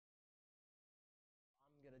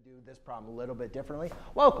do this problem a little bit differently.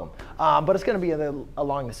 Welcome. But it's going to be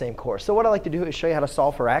along the same course. So what I like to do is show you how to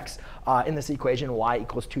solve for x in this equation, y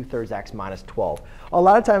equals 2/3 x minus 12. A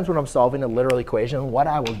lot of times when I'm solving a literal equation, what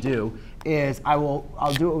I will do is I'll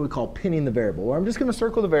do what we call pinning the variable, where I'm just going to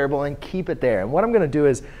circle the variable and keep it there. And what I'm going to do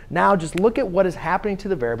is now just look at what is happening to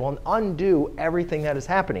the variable and undo everything that is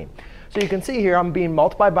happening. So you can see here I'm being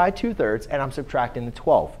multiplied by 2/3 and I'm subtracting the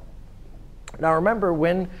 12. Now remember,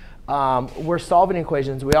 when we're solving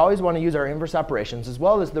equations, we always want to use our inverse operations as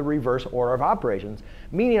well as the reverse order of operations,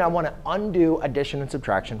 meaning I want to undo addition and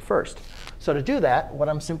subtraction first. So to do that, what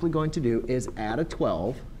I'm simply going to do is add a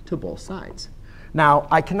 12 to both sides. Now,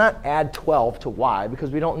 I cannot add 12 to y because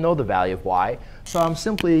we don't know the value of y. So I'm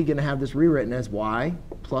simply going to have this rewritten as y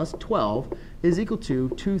plus 12 is equal to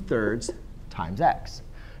 2/3 times x.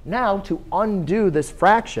 Now, to undo this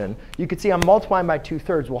fraction, you can see I'm multiplying by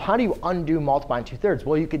 2/3. Well, how do you undo multiplying 2/3?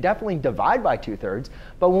 Well, you could definitely divide by 2/3.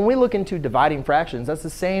 But when we look into dividing fractions, that's the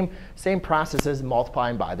same process as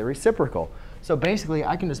multiplying by the reciprocal. So basically,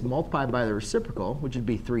 I can just multiply by the reciprocal, which would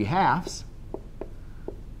be 3/2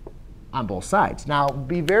 on both sides. Now,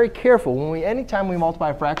 be very careful. Anytime we multiply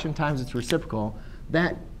a fraction times its reciprocal,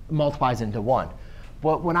 that multiplies into 1.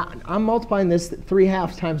 But when I'm multiplying this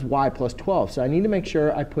 3/2 times y plus 12, so I need to make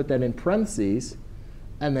sure I put that in parentheses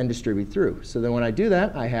and then distribute through. So then when I do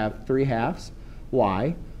that, I have 3/2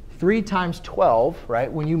 y. 3 times 12,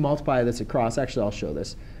 right? When you multiply this across, actually, I'll show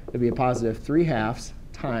this. It would be a positive 3/2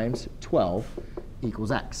 times 12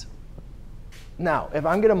 equals x. Now, if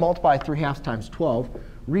I'm going to multiply 3/2 times 12,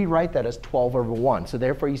 rewrite that as 12 over 1. So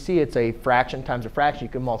therefore, you see it's a fraction times a fraction. You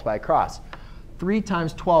can multiply across. 3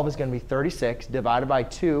 times 12 is going to be 36. Divided by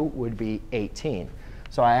 2 would be 18.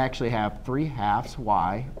 So I actually have 3/2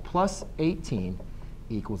 y plus 18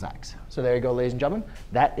 equals x. So there you go, ladies and gentlemen.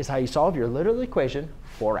 That is how you solve your literal equation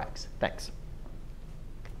for x. Thanks.